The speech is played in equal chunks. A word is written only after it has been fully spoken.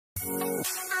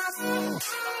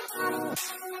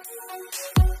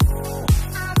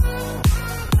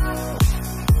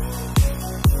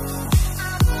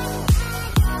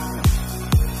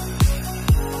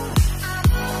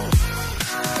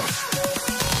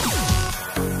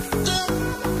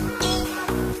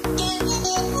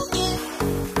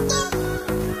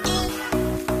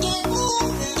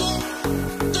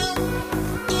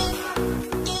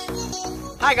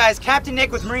Hi guys, Captain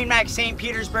Nick with MarineMax St.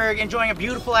 Petersburg, enjoying a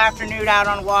beautiful afternoon out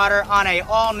on water on a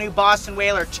all-new Boston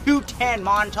Whaler 210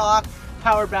 Montauk,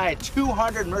 powered by a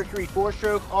 200 Mercury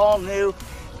 4-stroke, all-new,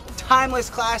 timeless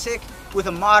classic with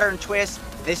a modern twist.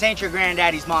 This ain't your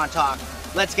granddaddy's Montauk.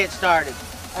 Let's get started.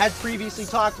 As previously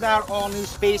talked about, all-new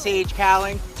space-age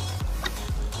cowling.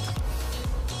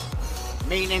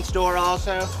 Maintenance door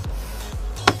also.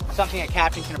 Something a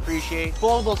captain can appreciate.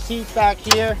 Foldable seats back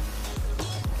here.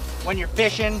 When you're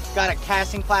fishing, got a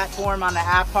casting platform on the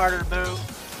aft part of the boat.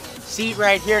 Seat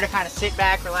right here to kind of sit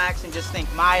back, relax, and just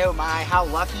think, my oh my, how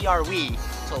lucky are we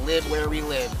to live where we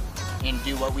live and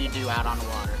do what we do out on the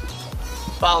water.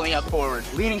 Follow me up forward.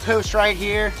 Leaning post right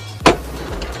here.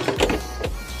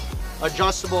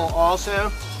 Adjustable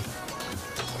also.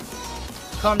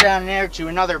 Come down there to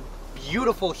another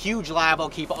beautiful, huge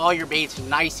labo. Keep all your baits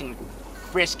nice and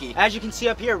frisky. As you can see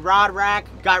up here, rod rack,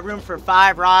 got room for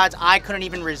 5 rods. I couldn't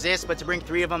even resist but to bring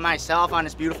 3 of them myself on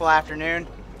this beautiful afternoon.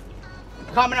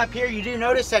 Coming up here, you do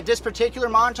notice that this particular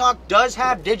Montauk does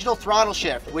have digital throttle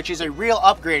shift, which is a real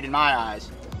upgrade in my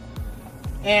eyes.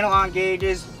 Analog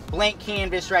gauges, blank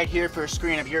canvas right here for a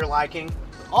screen of your liking.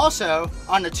 Also,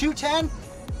 on the 210,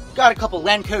 got a couple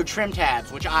Lenco trim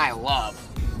tabs, which I love.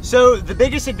 So the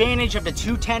biggest advantage of the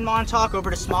 210 Montauk over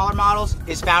the smaller models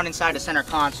is found inside the center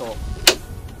console.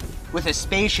 With a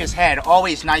spacious head,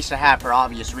 always nice to have for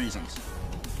obvious reasons.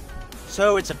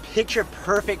 So it's a picture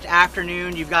perfect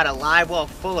afternoon. You've got a live well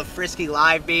full of frisky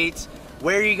live baits.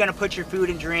 Where are you gonna put your food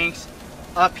and drinks?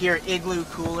 Up here, igloo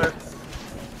cooler.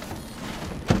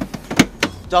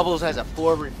 Doubles as a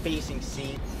forward facing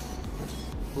seat.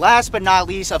 Last but not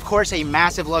least, of course, a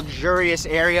massive luxurious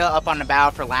area up on the bow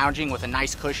for lounging with a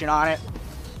nice cushion on it.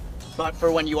 But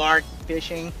for when you are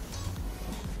fishing,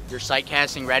 your sight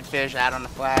casting redfish out on the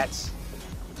flats.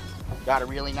 Got a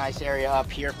really nice area up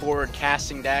here, forward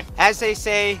casting deck. As they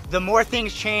say, the more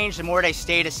things change, the more they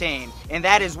stay the same. And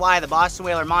that is why the Boston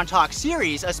Whaler Montauk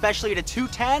series, especially the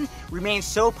 210, remains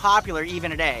so popular even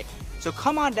today. So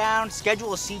come on down,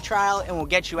 schedule a sea trial, and we'll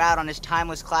get you out on this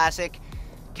timeless classic.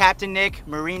 Captain Nick,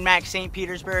 MarineMax St.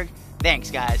 Petersburg. Thanks,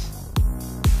 guys.